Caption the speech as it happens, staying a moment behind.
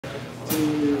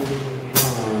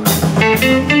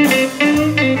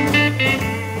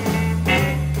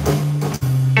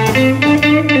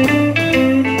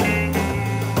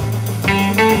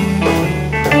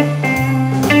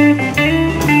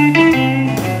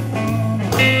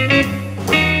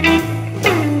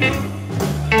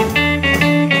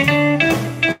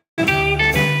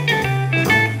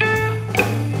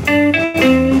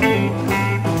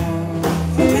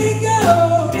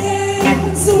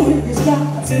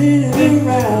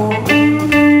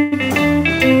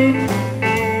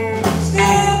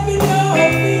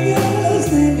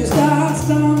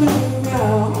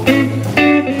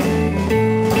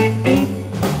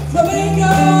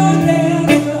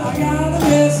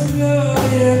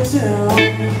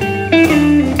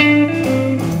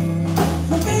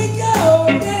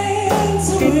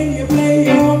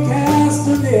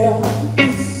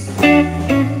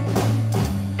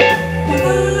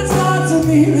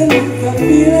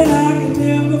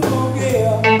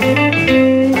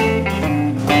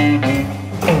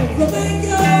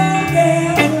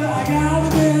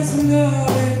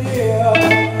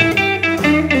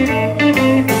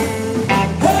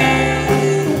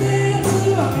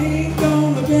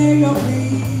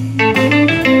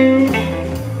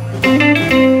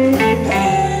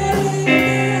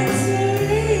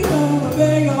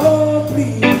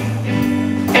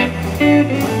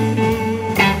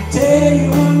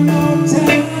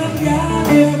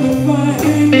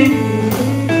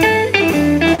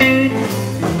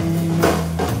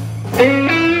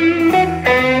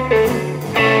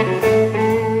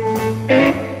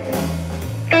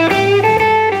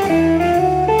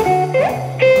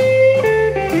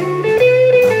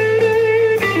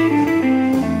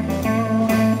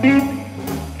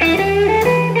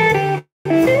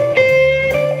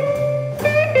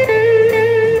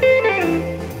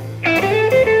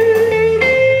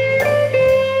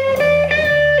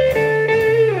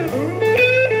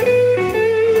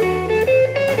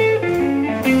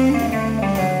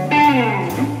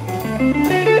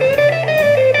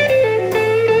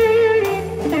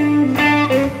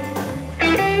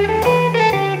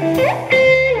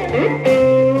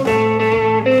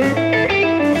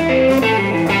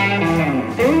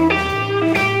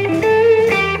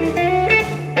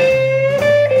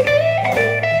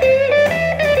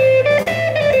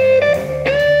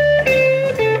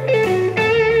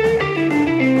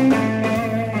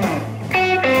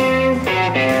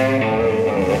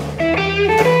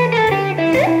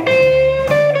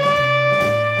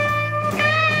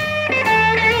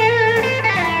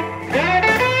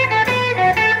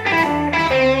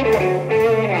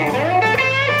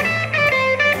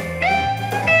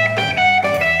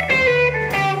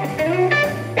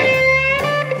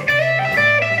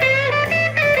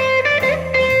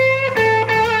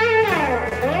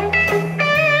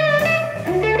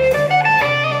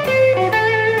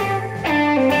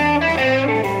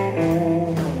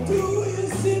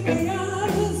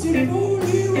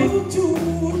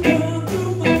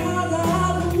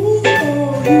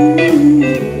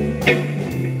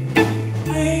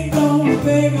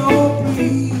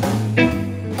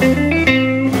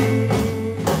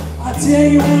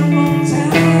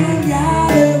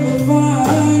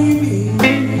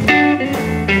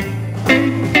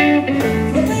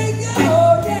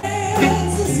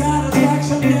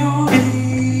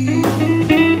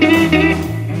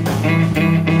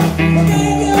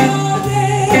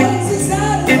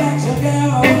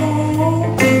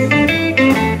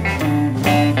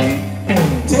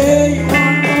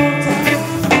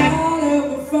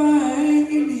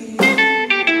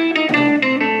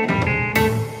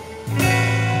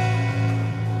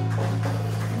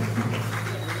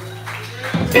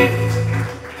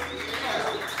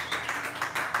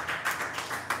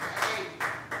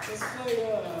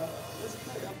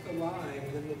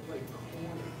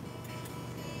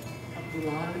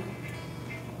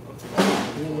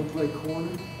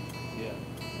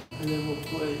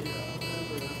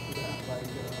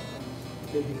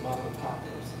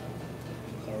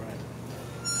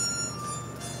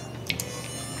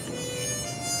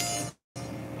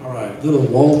Little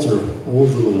Walter, old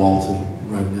little Walter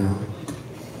right now.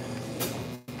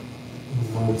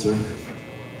 Walter,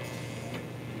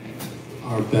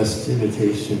 our best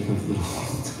imitation of Little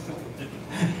Walter.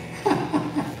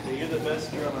 You're the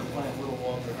best drummer playing Little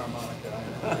Walter harmonica.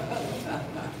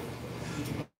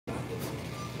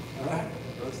 All right,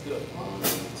 let's do it. 1,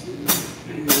 2,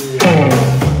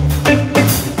 3.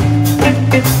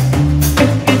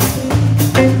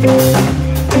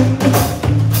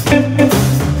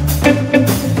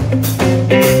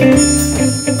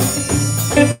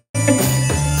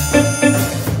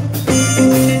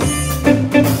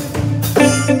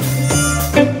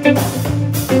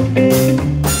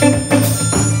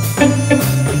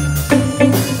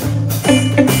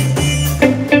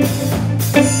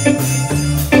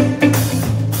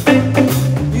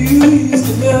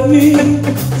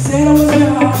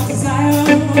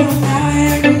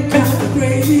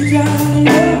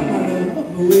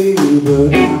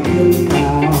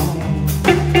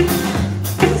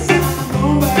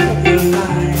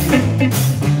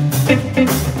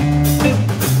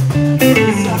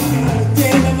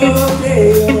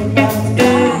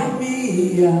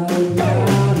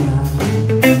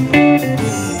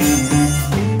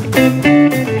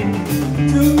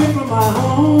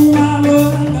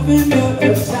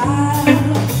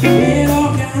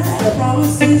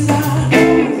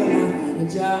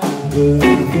 but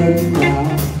I'm cutting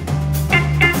out.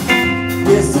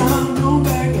 Yes, I'm going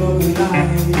back up the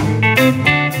line.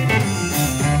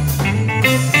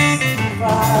 If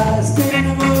I stand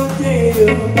another day,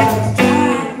 I'm about to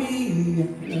drive me out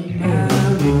of my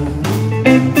mind.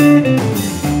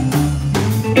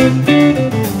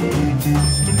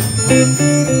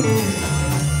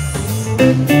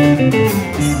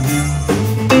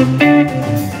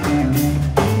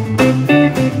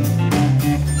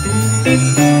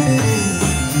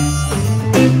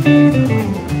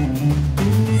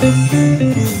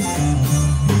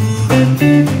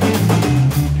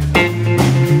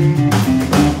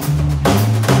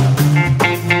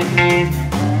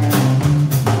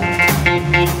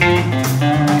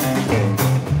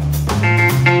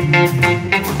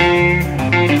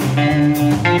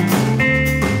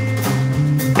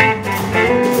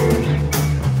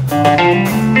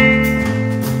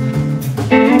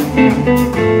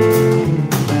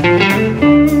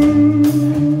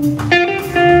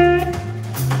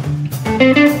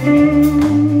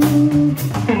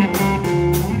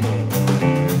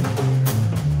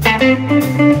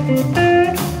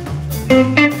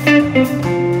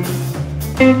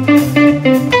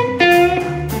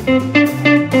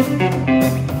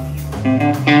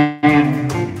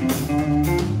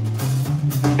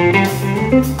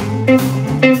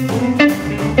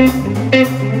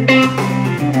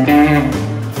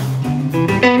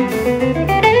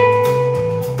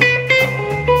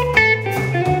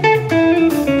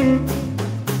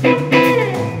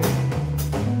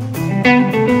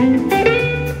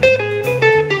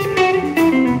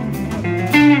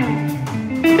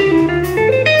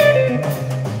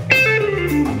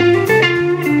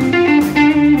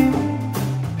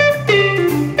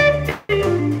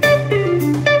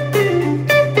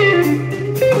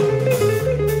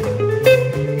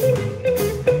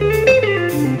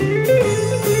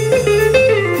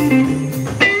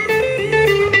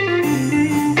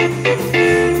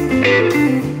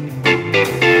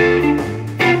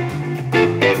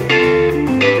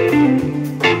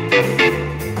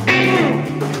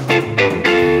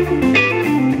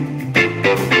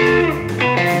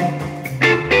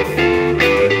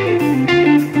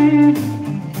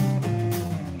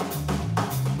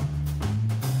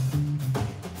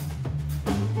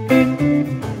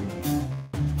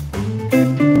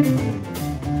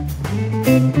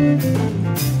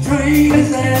 Train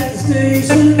is at the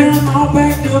station, I'm all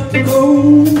packed up to go.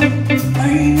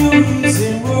 Ain't no use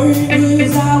in worrying,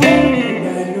 'cause I won't be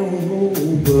back no more.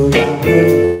 But I'm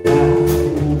going down.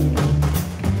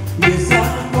 Yes,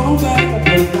 I'm going back up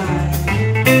the line.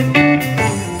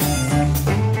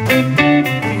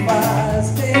 If I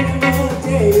stay another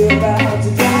day, about to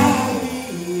drive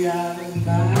me out of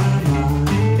my mind.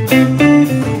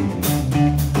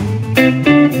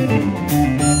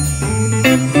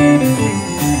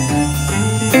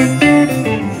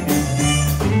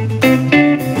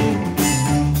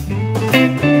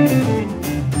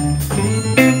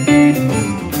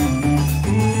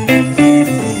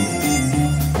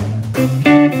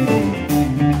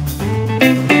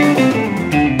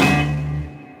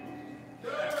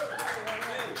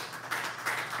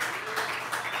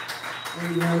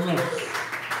 Thank you very much.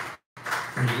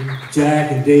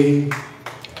 Jack and Dave,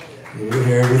 we're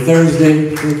here every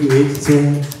Thursday, thank you, 8 to 10.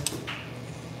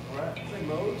 All right, I think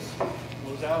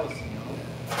Mo's Allison, you know.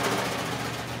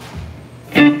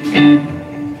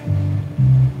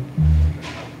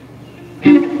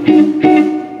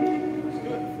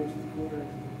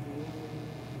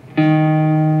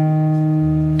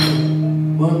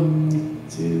 One,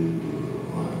 two,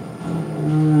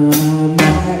 I'm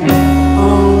back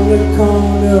on the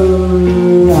corner.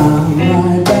 I'm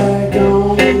right back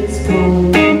on this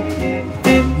corner.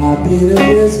 I've been in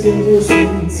this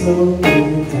condition so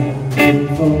many times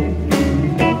before.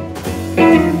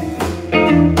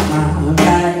 I'm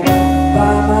back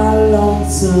by my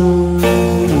lonesome.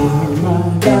 I'm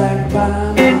right back by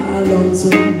my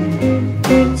lonesome.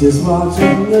 Just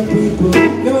watching the people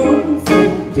go from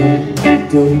door to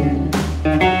door.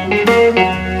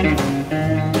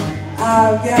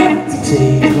 I've got to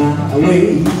change my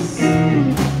ways,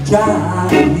 try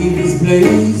to leave this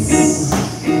place.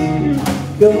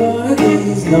 One of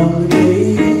these lonely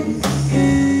days,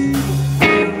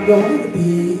 I'm gonna be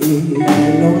a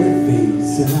lonely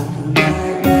face. And I'm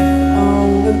back on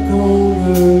the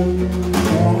corner,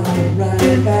 I'm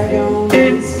right back on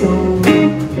this corner.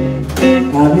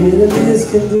 I've been in this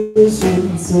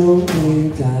condition so many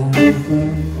times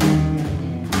before.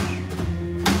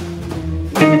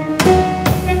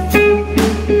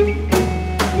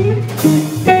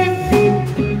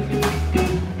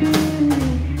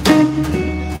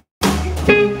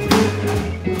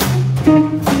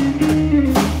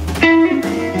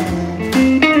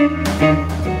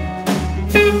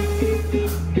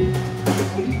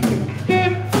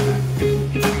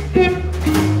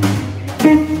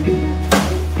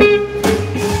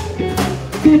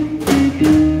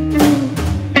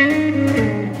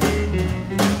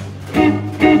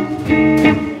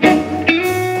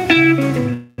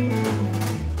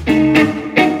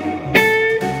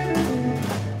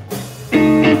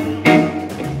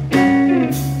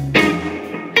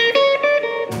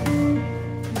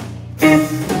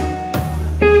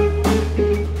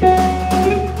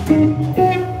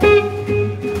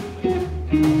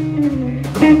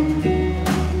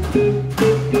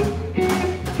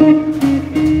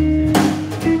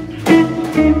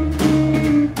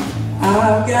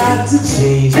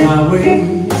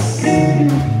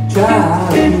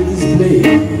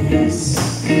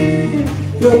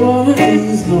 But one of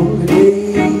these lonely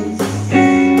days,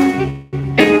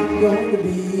 I'm gonna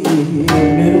be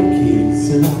a middle kids,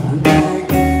 and I'm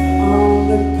back on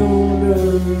the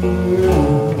corner,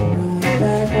 right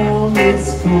back on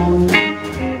this corner.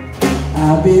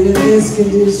 I've been in this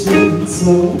condition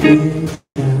so many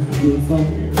times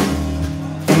before.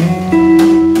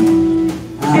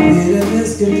 I've been in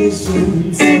this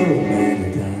condition so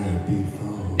many times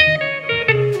before.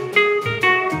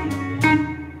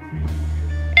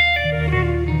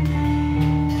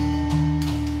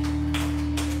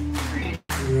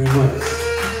 Thank you very much.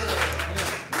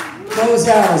 Mose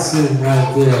Allison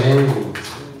right there. Hey.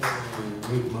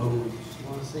 Big Mose. You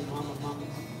want to sing Mama, Mama?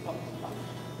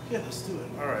 Yeah, let's do it.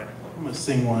 All right. I'm going to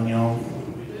sing one, y'all.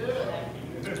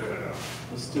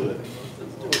 Let's do it.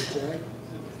 Let's do it, Jack.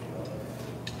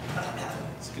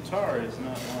 This guitar is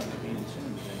not one to be in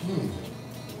tune today.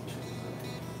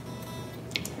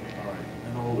 All right.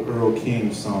 An old Earl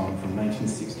King song from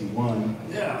 1961.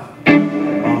 Yeah.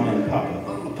 Mama and Papa.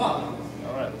 Mama, Papa.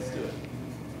 All right, let's do it.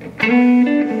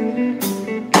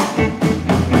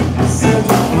 Said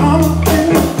your mama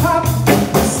and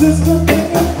papa, sister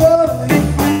and brother,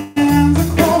 friends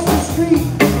across the street,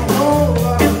 a whole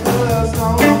lot of us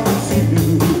don't want to see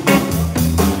you.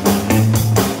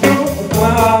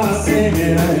 Oh, sing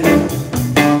it.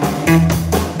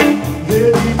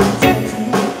 They'll even take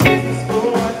you to the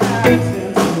store and ask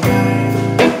them to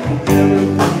ride.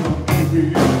 Everything will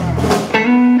be fine.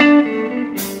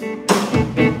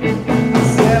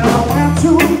 I said I went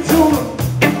to the jeweler,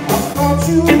 I thought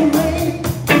you were late.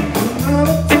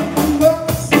 Another took the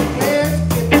bus, where'd you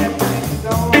get that thing?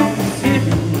 Don't want to see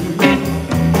you.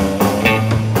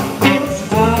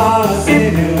 Ah,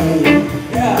 sing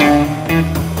it. Yeah.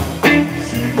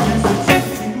 She used to take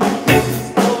you to the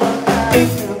store and ask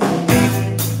them to ride.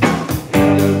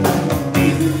 Everything will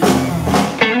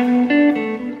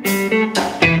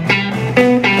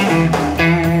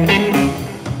be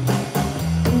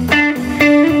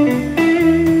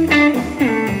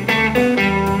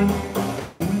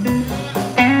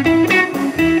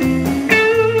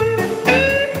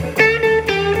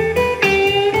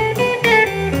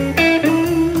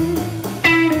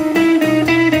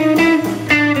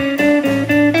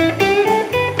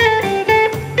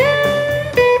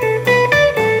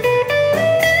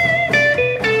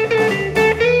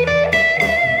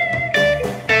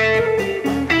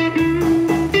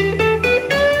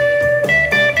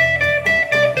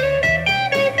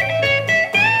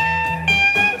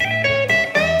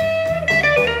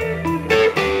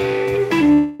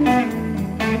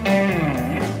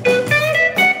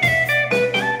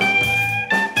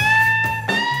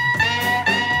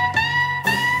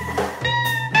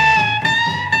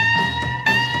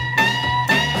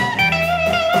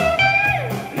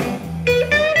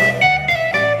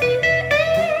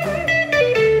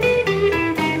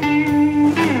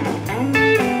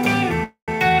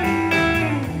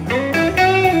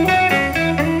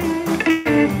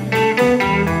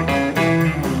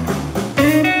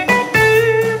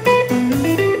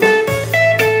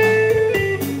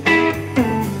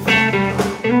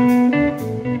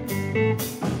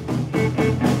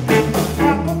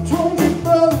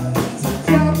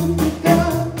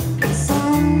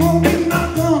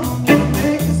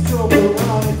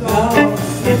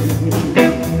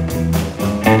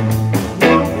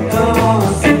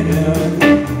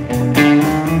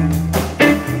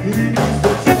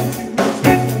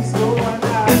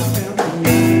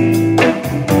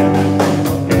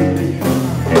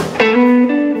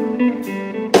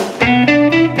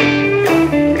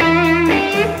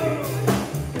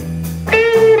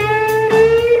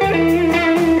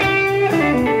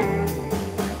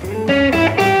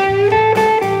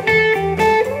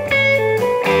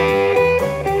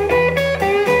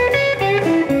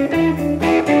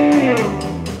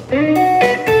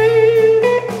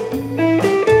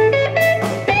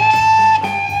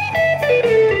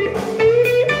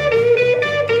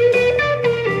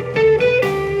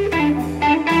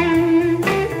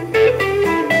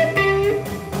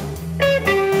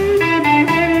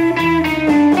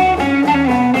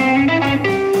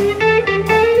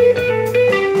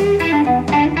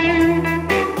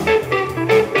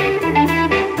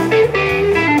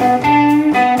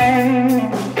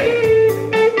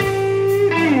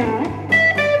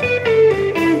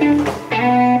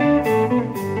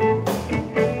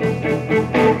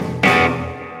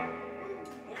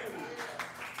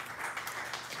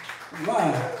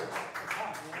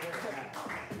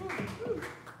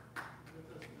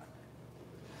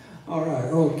All right,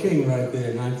 Earl King right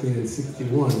there,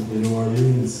 1961 in New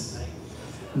Orleans.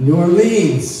 New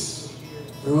Orleans,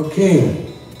 Earl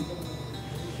King.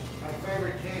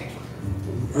 favorite king?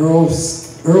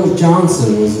 Earl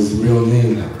Johnson was his real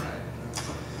name.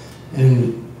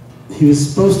 And he was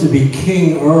supposed to be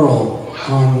King Earl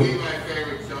That would be my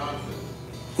favorite Johnson.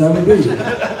 That would be.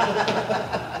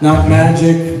 Not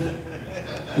Magic,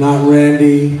 not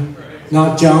Randy,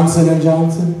 not Johnson and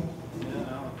Johnson.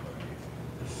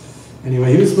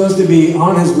 Anyway, he was supposed to be,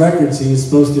 on his records, he was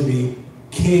supposed to be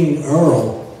King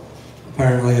Earl.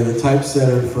 Apparently, the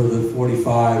typesetter for the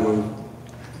 45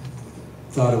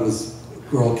 thought it was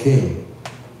Earl King.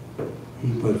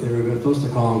 But they were supposed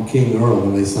to call him King Earl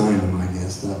when they signed him, I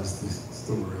guess. That was the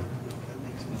story.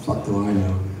 Fuck do I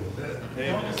know.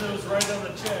 As long as it was right on the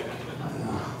check.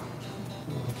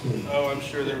 Okay. Oh, I'm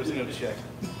sure there was no check.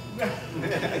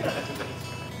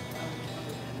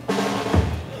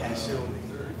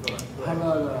 How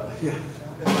about, Yeah.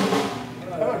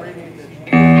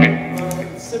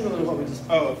 similar to what we just.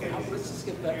 Oh, okay. Let's just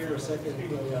skip that for a second.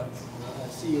 I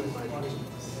see you in my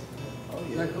dreams. Oh,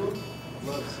 yeah. Is that cool?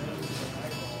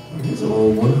 Here's an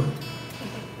old one.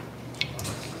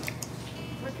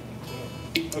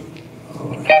 All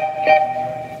right.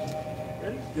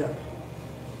 Ready? Yeah.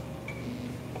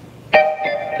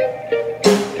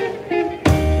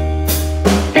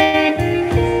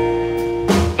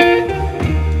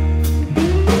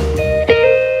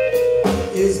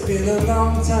 It's been a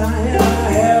long time,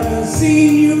 I haven't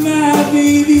seen you, my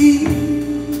baby.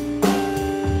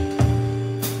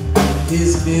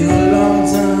 It's been a long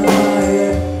time, I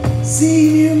haven't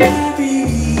seen you, my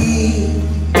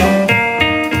baby.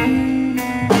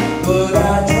 But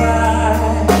I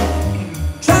try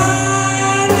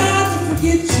not to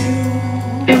forget you.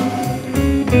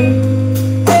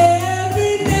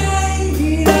 Every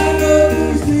night I go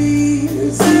to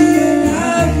sleep, seeing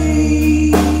I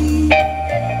dream.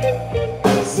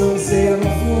 Some say I'm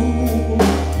a fool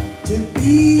to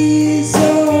be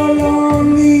so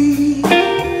lonely.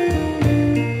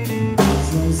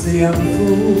 Some say I'm a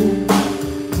fool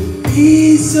to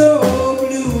be so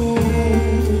blue.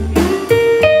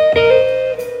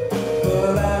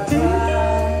 But I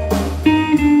try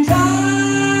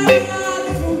not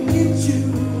to forget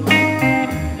you.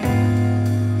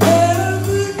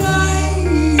 Every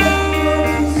night I go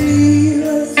to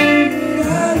sleep, seeing I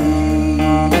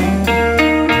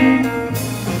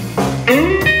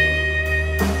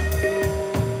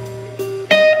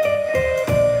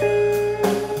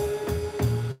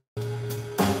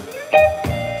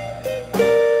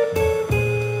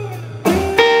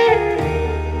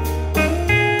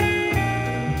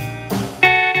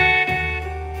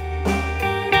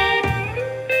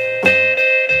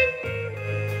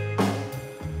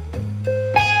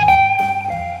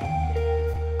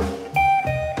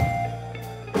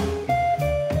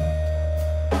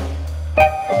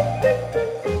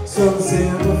Some say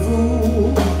I'm a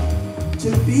fool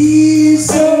to be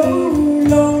so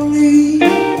lonely.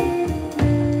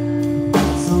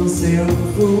 Some say I'm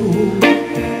a fool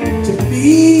to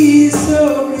be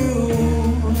so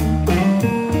blue.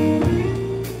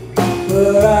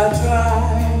 But I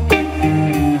try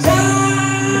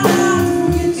not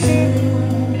to forget you.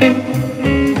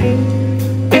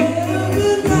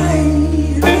 Every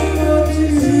night I go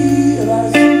to sleep,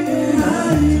 I sleep and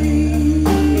I dream.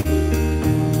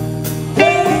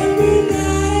 Every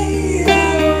night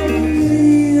I go to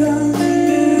sleep, I sleep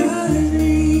and I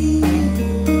dream.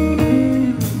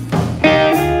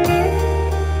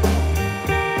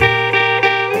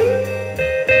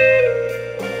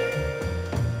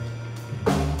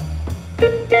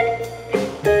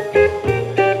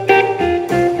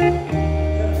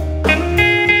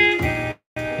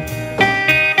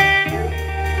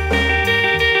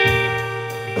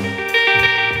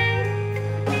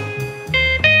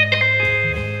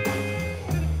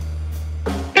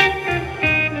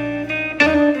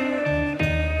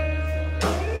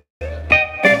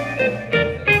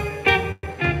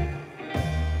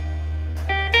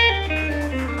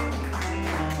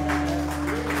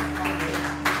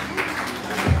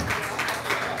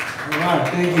 All right,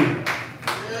 thank you.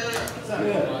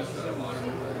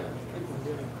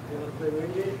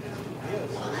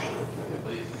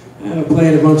 And I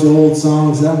played a bunch of old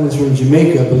songs. That one's from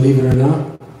Jamaica, believe it or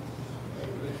not.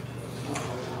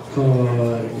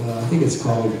 I think it's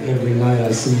called Every Night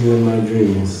I See You in My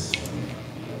Dreams.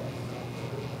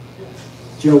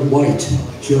 Joe White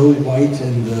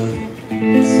and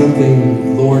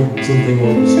something, Lord, something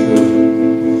orchestra.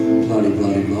 Bloody,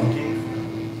 bloody, blah.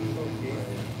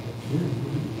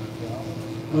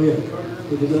 Oh yeah,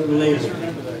 we'll do that later.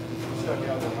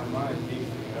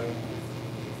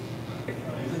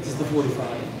 This is the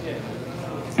 45.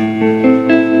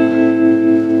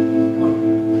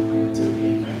 One,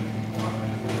 two,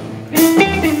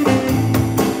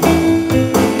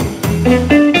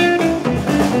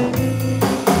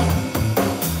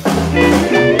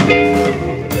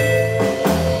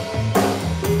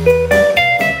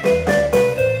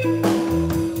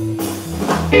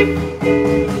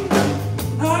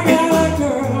 I got a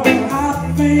girl,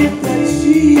 I think that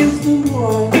she's the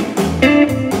one.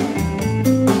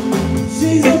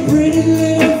 She's a pretty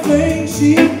little thing,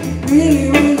 she really,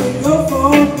 really go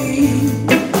for me.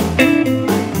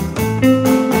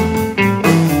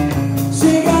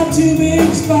 She got two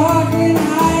big sparkling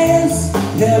eyes,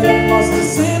 heaven must have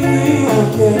sent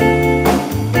them there.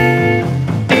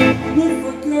 With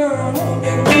a girl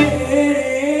that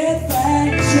with that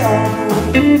charm.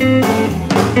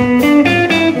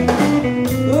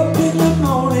 Up in the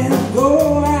morning, go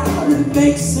out and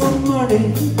make some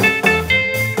money.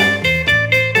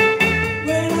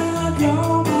 When I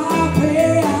draw my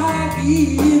pay, I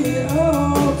give it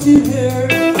all to her.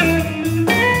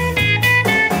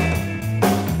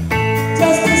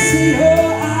 Just to see her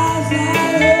eyes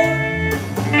light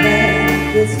up,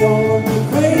 man, it's gonna be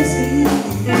crazy.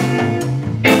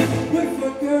 With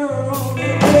a girl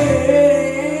that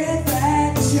with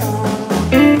that charm.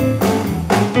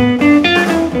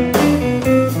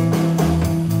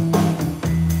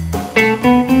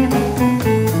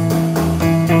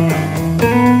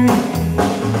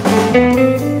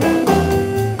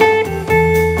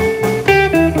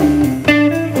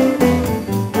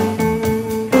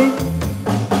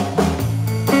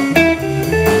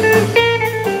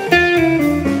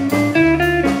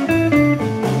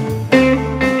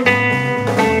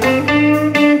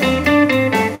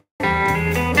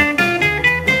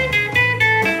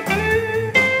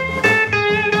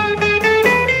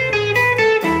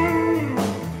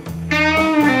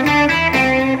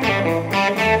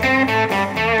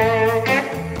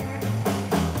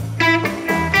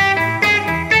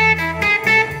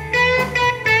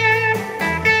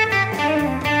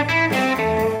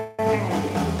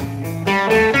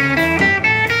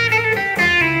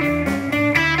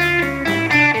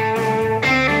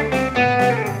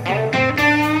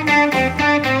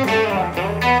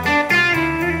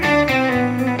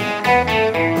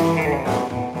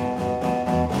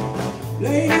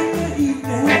 Late in the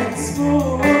evening,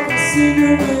 smoke a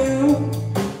cigarette,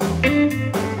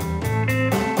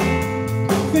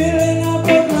 filling up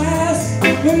a glass,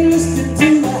 and listening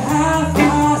to the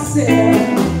hi-fi set.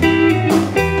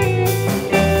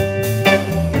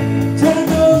 Turn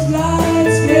those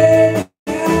lights way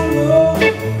down low,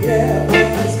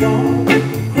 yeah, it's gone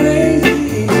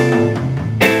crazy.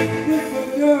 With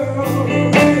a girl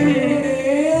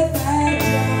with that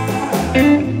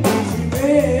charm, she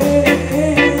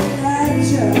made that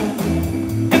charm.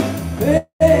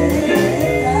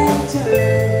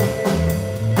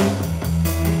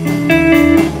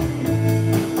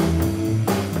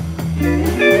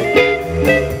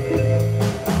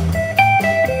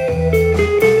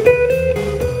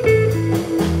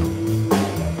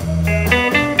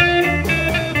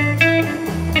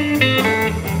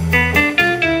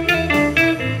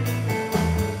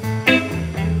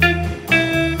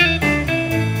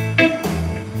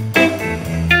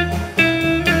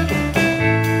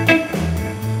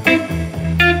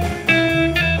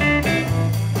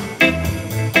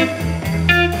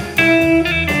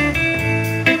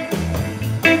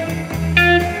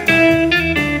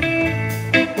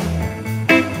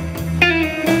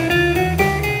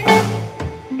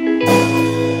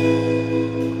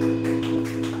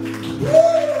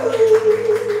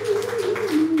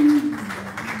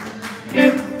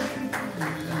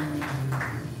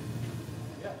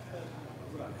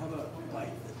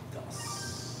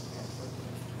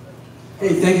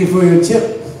 Hey, thank you for your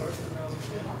tip,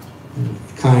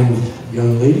 kind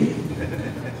young lady.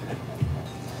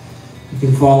 You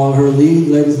can follow her lead,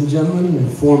 ladies and gentlemen,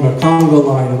 and form a Congo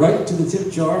line right to the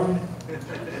tip jar.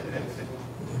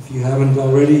 If you haven't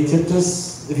already tipped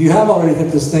us, if you have already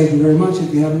tipped us, thank you very much.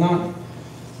 If you have not,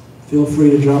 feel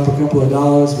free to drop a couple of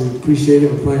dollars. We appreciate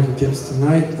it. We're playing for tips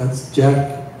tonight. That's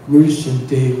Jack Ruch and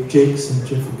Dave Jakes and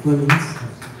Jeffrey Clemens.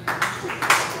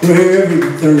 We're here every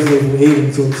Thursday from 8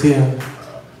 until 10.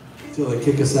 Until they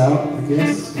kick us out, I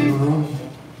guess. I don't know.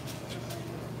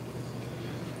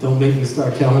 Don't make me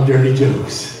start telling dirty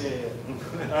jokes. Yeah.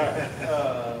 All right.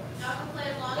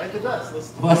 Bite the dust. Let's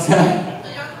What's that? So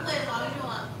y'all can play as long as you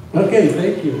want. Okay,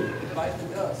 thank you. Bite the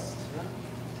dust.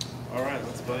 All right,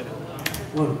 let's bite it.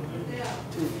 1,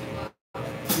 2,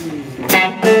 3.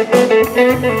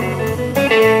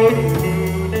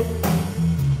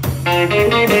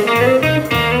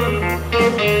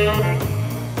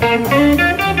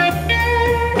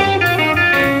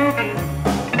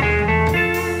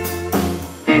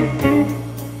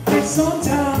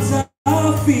 Sometimes I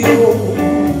feel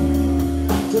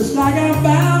just like I'm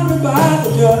bound by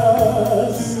the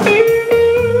dust.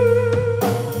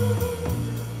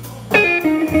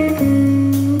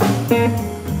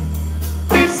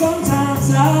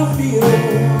 feel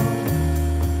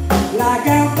like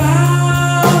I'm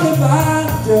bound by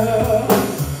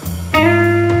dust.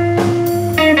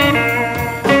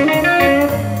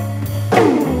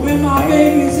 When my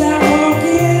baby's out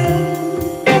walking,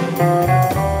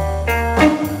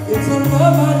 it's a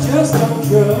love I just don't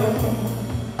trust.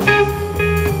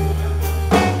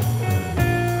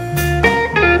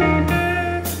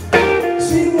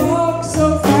 She walks so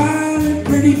fine and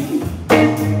pretty,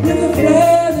 with a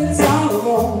flair that's all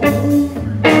alone.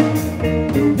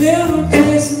 Never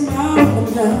chasing mountain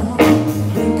down,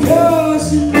 because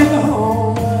she's never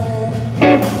home.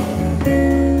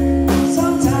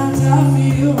 Sometimes I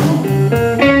feel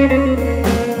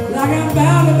like I'm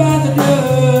bounded by the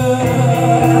dust.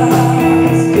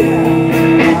 Yeah.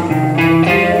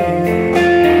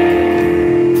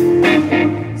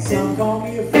 Some call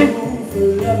me a fool for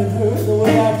loving her the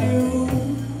way I do.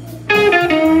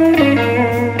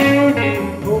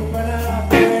 Hoping I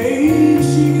pray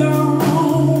she gonna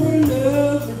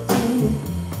love me too.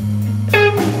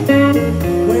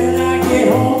 When I get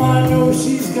home I know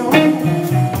she's gonna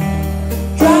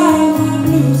drive my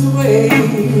blues away.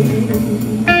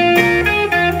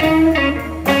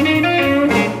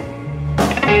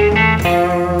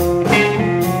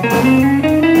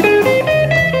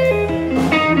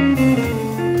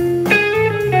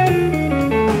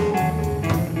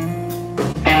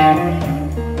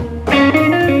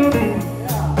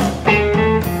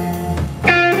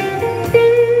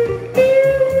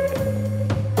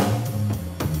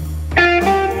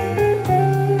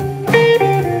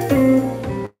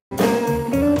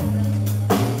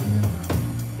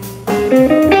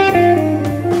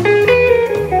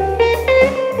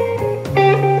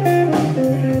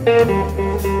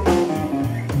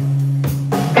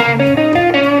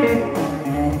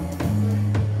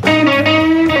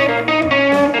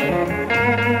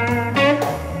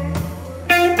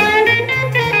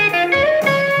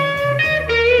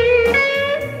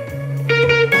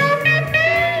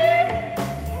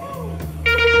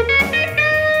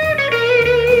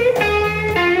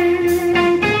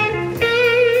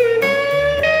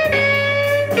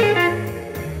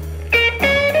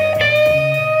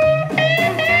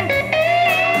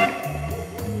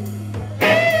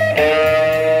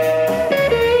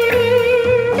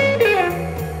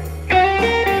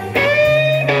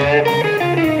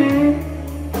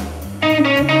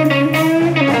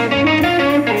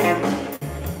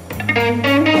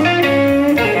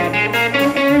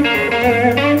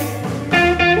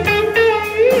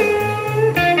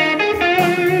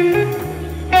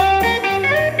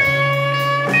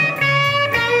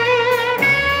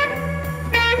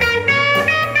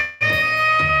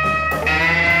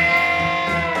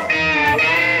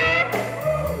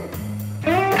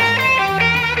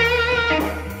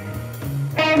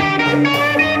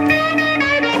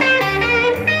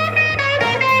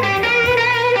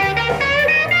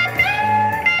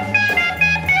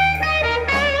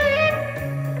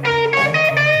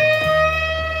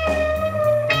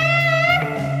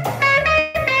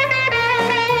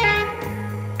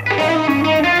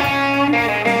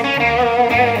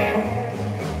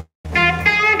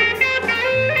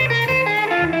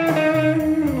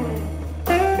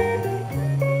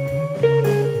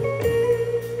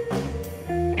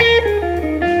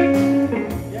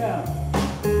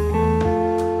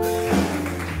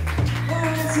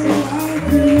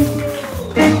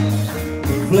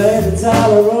 Glad it's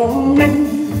all alone.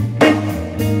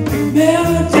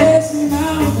 Never chasing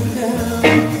mountain down,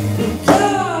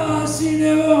 because she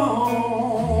never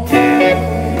home.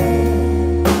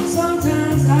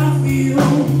 Sometimes I feel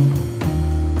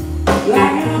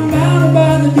like I'm bound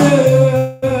by the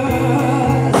dust.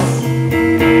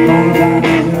 Bound by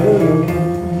the dust.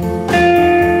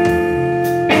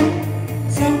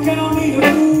 Some call me a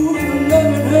fool for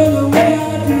loving her the way I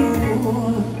do.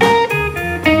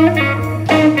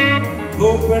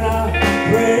 Hoping I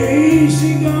pray she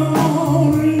gonna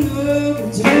love me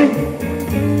too.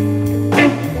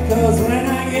 'Cause when I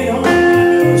get home I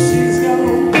know she's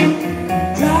gonna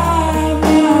drive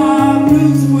my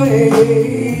blues away.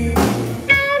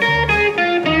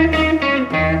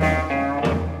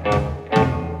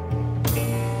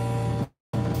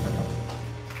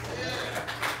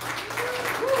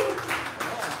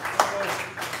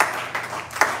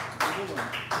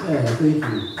 Yeah, thank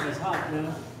you. It's hot, man.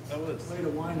 That was. Way to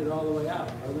wind it all the way out,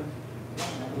 brother.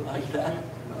 Like that.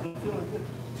 I'm feeling good.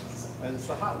 And it's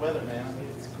the hot weather, man. I mean,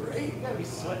 it's great. You gotta be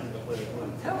sweating to play the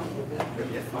I'm telling you, man.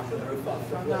 You're fucking the roof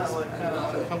off. I'm not like kind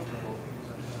of uncomfortable.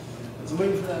 I was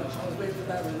waiting for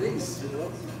that release, you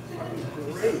know?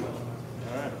 Fucking great.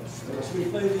 All right. Should we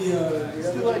play the Let's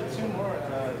do like two more. I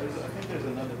think there's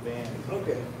another band.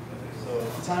 Okay.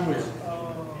 time we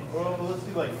well, let's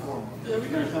do like 4 more. Yeah, we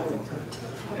got a couple.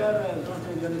 How about don't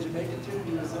play the other Jamaican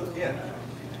tune? Yeah. Yeah,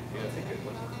 that's a good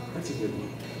one. That's a good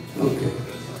one. Okay.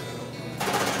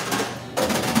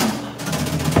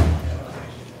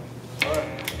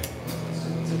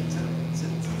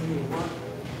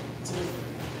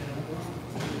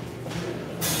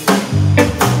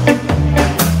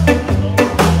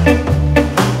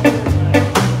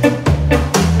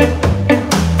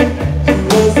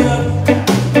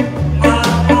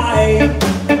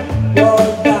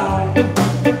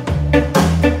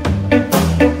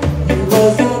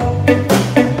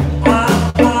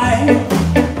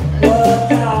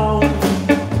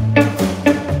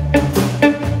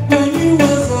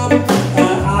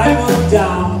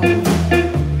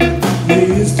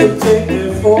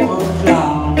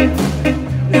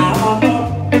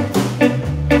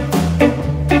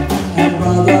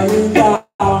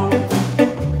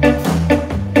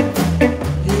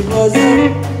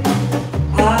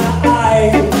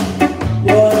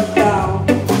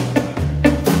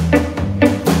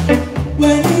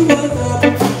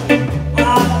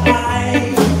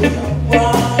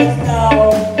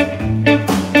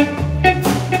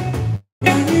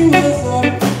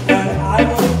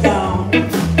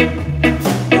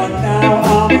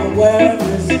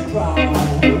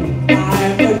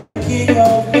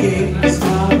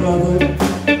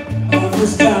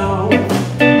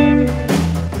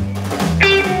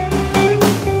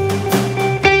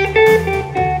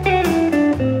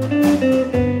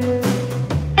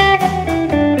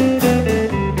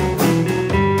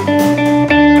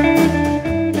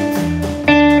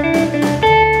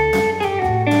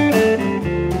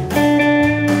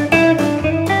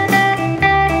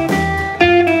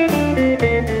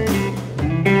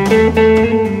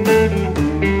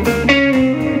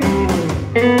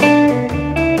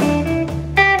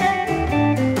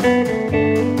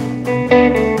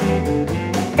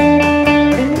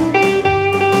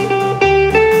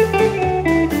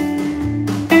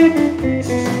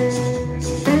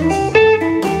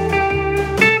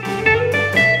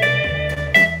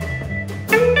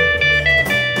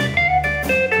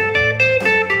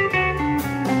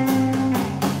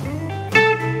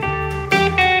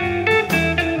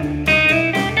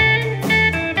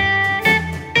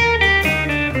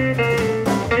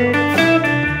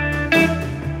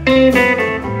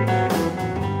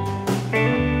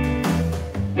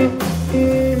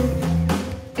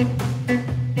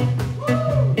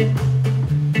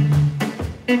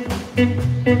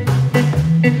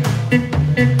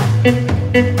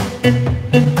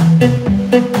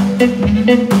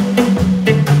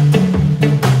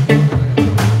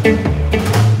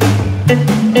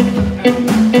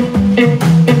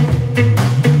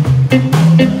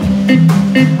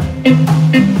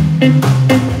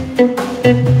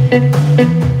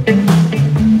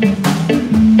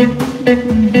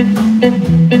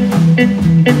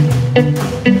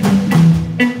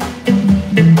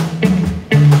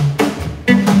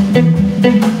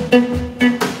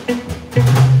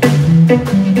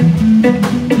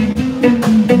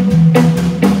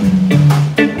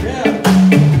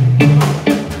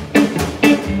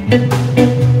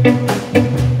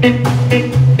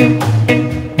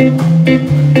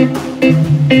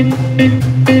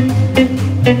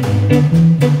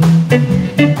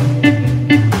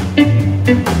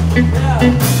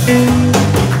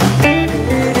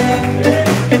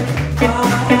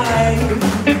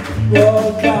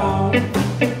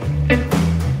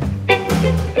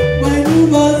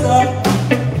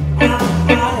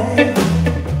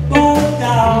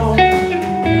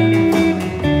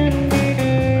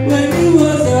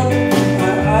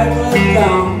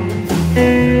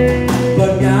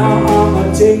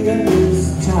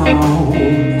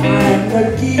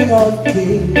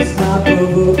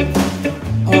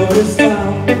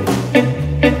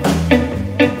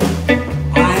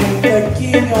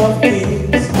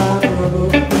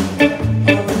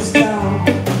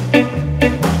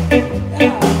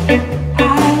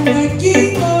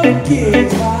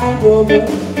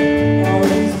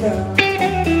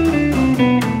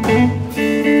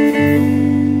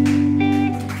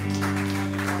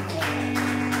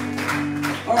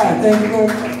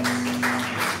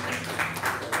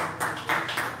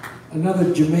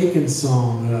 Another Jamaican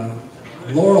song.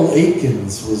 Laurel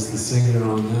Aikens was the singer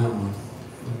on that one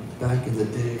back in the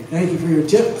day. Thank you for your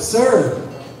tip, sir.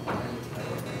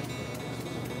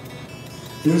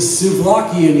 There's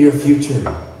souvlaki in your future.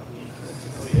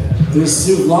 There's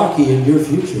souvlaki in your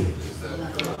future.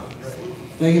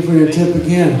 Thank you for your tip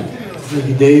again. Thank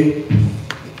you, Dave.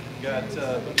 Got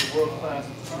a bunch of world-class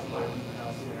trumpet in the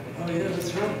house here. Oh yeah,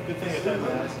 that's right. Good thing I done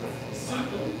that.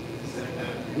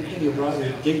 Good thing you brought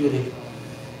your dignity.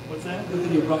 What's that? Good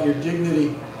thing you brought your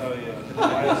dignity. Oh yeah. I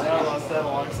lost that a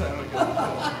long time ago.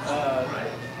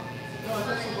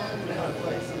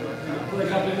 Play a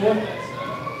couple more?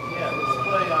 Yeah, let's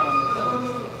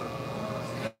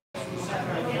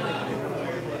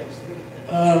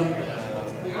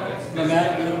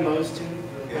play Mo's tune.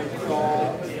 Crawl.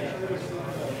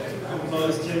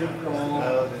 Mo's tune.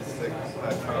 Crawl.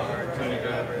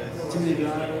 Too many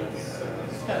drivers.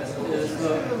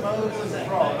 the Mo's and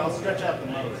crawl, and I'll stretch out the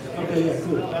Mo's. Okay, yeah,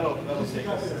 cool. That'll take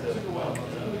us to...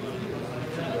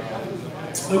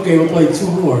 Okay, we'll play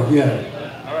two more,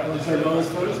 yeah. All right. Want to play Mo's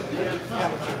first?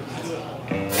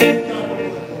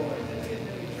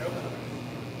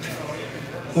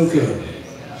 Okay.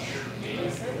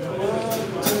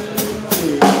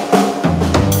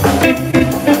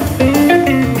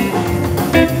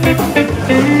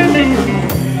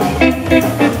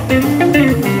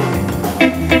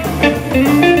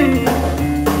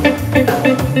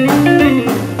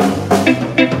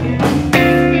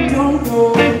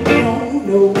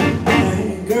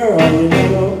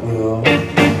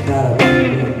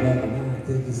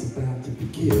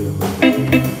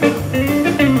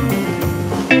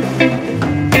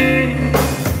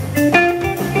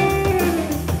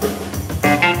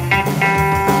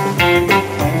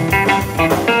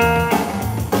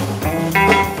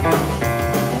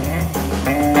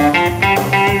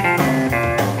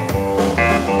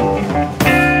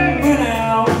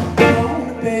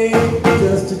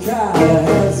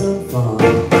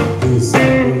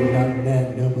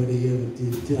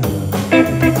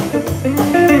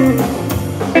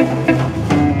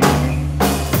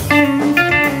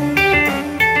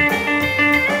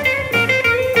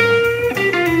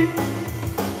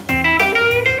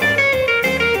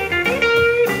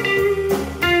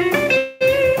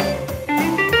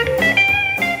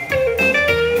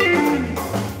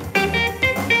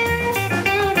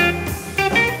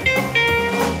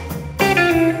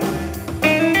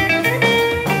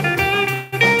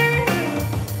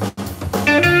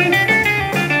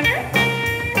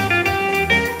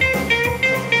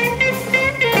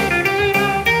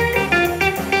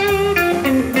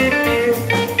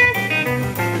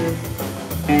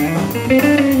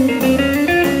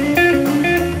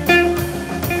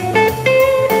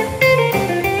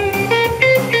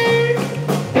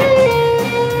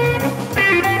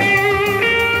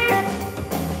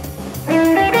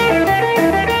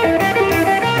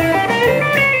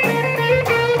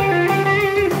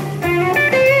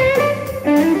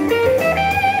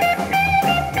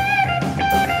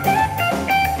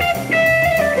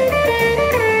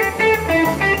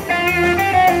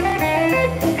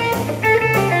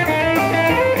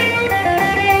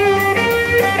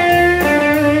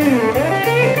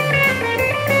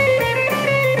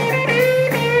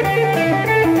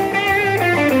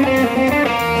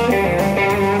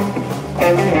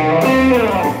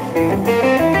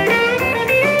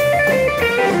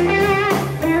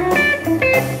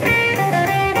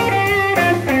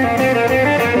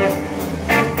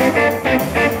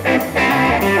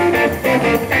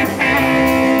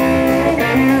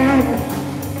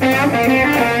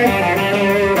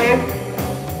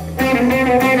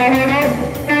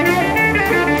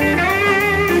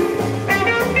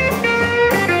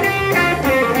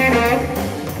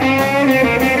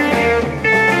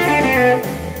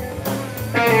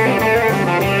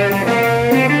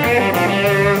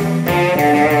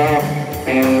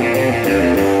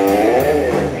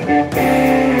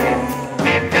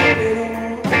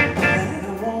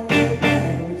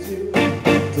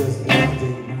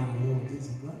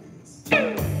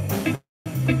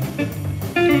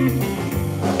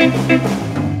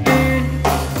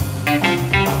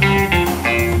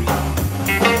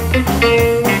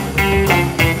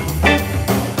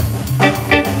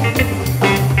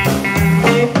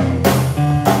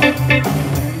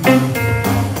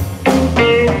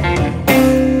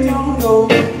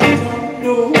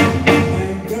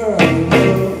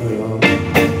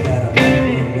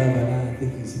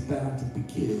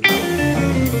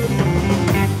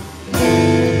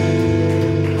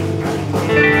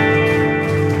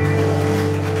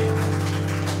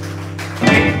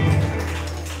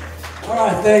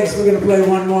 Thanks, we're going to play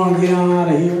one more and get on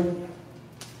out of here.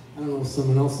 I don't know if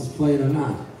someone else is playing or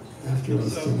not after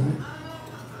us tonight.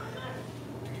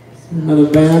 Another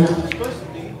band?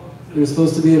 There's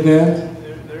supposed to be a band?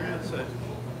 There is.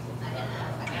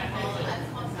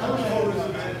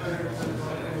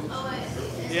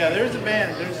 Yeah, there's a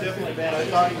band. There's definitely a band. I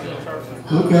thought you were going to start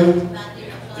something. Okay.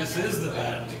 This is the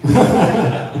band.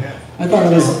 I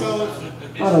thought it was...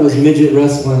 thought it was midget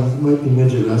wrestling. It might be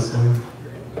midget wrestling.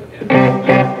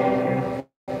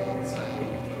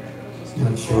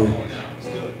 Not sure.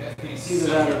 It's either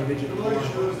that or midget porn.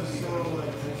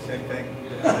 Same thing.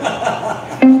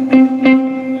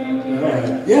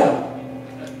 Alright, yeah.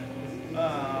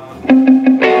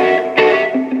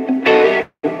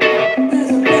 There's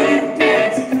a big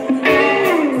dance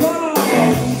coming on.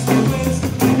 East to west,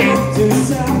 north to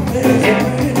south. There's a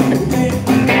brand new day.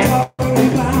 Talking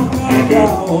about my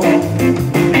dog.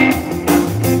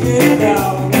 Yeah,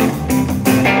 dog.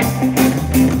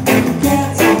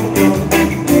 Cats on the road.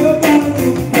 You're gonna do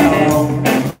dog.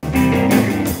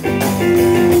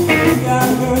 You got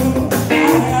a girl. I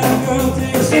got a girl.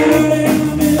 Take a shot in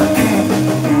the middle.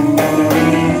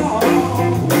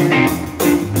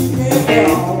 Yeah,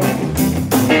 dog.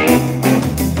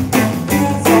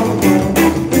 Cats on the road.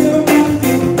 You're gonna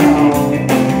do dog.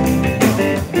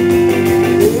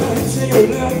 Yeah, you say your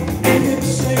left, you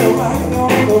say your right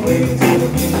on the way to the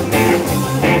middle.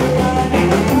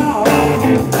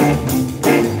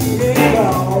 Yeah,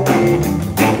 dog.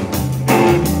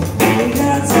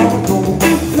 Cats on the road.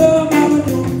 You're gonna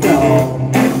do dog.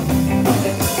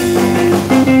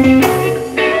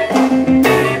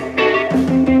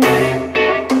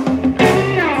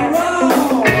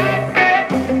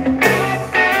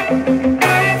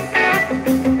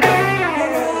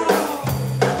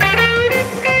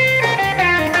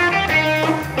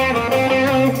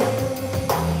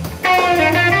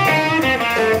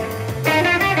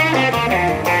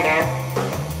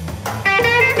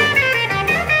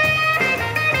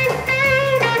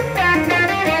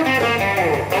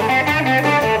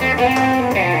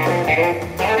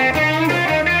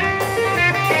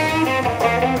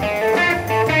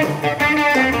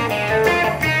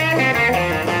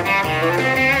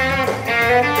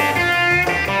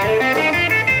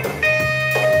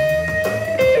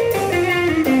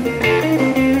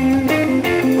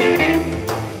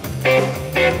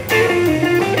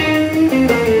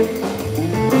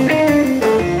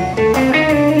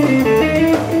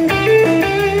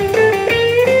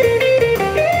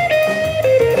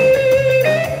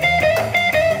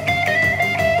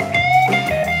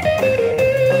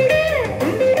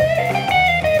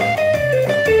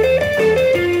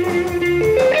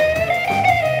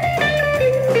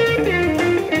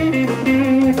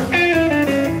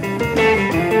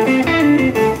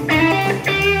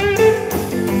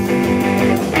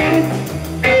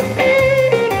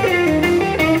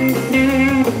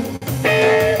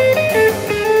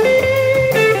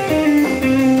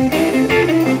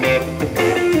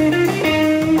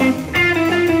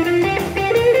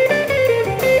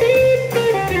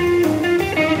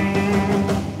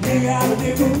 You got a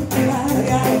nickel, I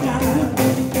got a dime.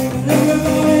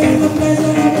 Everybody in the place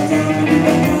will have a time to be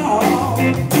dog.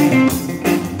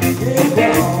 Yeah,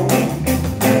 dog.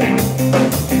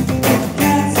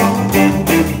 Cats on the road.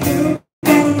 You're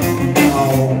gonna do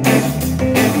dog.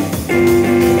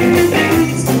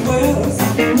 East to west,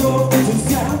 north to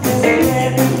south. There's a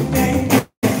brand new day.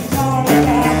 Talking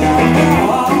about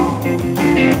dog.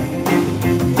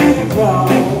 Yeah, dog.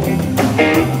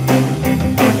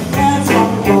 Cats on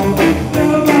the road.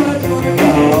 You're gonna do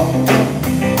dog.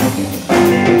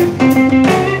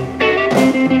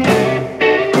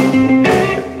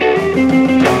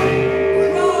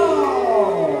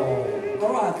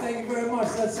 All right, thank you very much.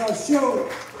 That's our show.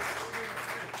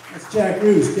 That's Jack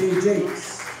Ruch, Dave Jakes,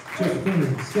 Jeff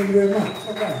Opinions. Thank you very much.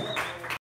 Okay.